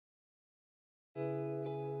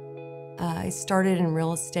I started in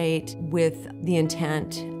real estate with the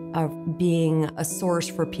intent of being a source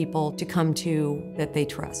for people to come to that they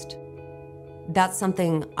trust. That's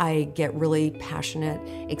something I get really passionate,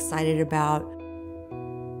 excited about.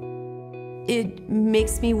 It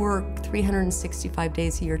makes me work 365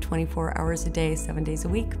 days a year, 24 hours a day, 7 days a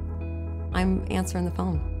week. I'm answering the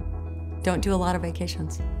phone. Don't do a lot of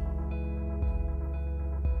vacations.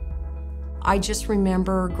 I just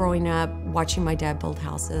remember growing up, watching my dad build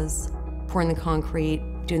houses, pouring the concrete,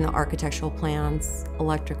 doing the architectural plans,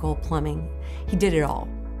 electrical, plumbing. He did it all.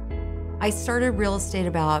 I started real estate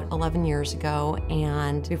about 11 years ago,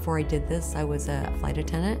 and before I did this, I was a flight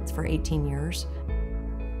attendant for 18 years.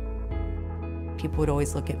 People would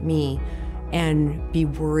always look at me and be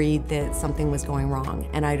worried that something was going wrong,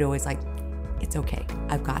 and I'd always like, it's okay,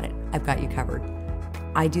 I've got it, I've got you covered.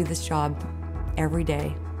 I do this job every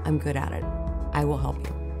day. I'm good at it. I will help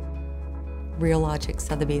you. Realogics,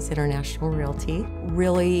 Sotheby's International Realty,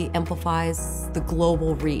 really amplifies the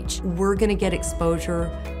global reach. We're gonna get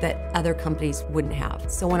exposure that other companies wouldn't have.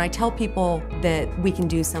 So when I tell people that we can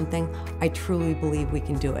do something, I truly believe we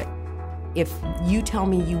can do it. If you tell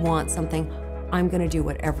me you want something, I'm gonna do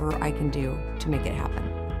whatever I can do to make it happen.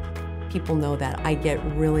 People know that. I get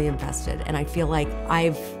really invested, and I feel like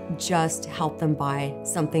I've just helped them buy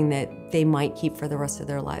something that they might keep for the rest of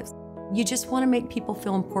their lives. You just want to make people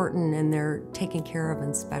feel important and they're taken care of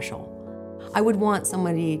and special. I would want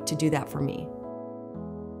somebody to do that for me.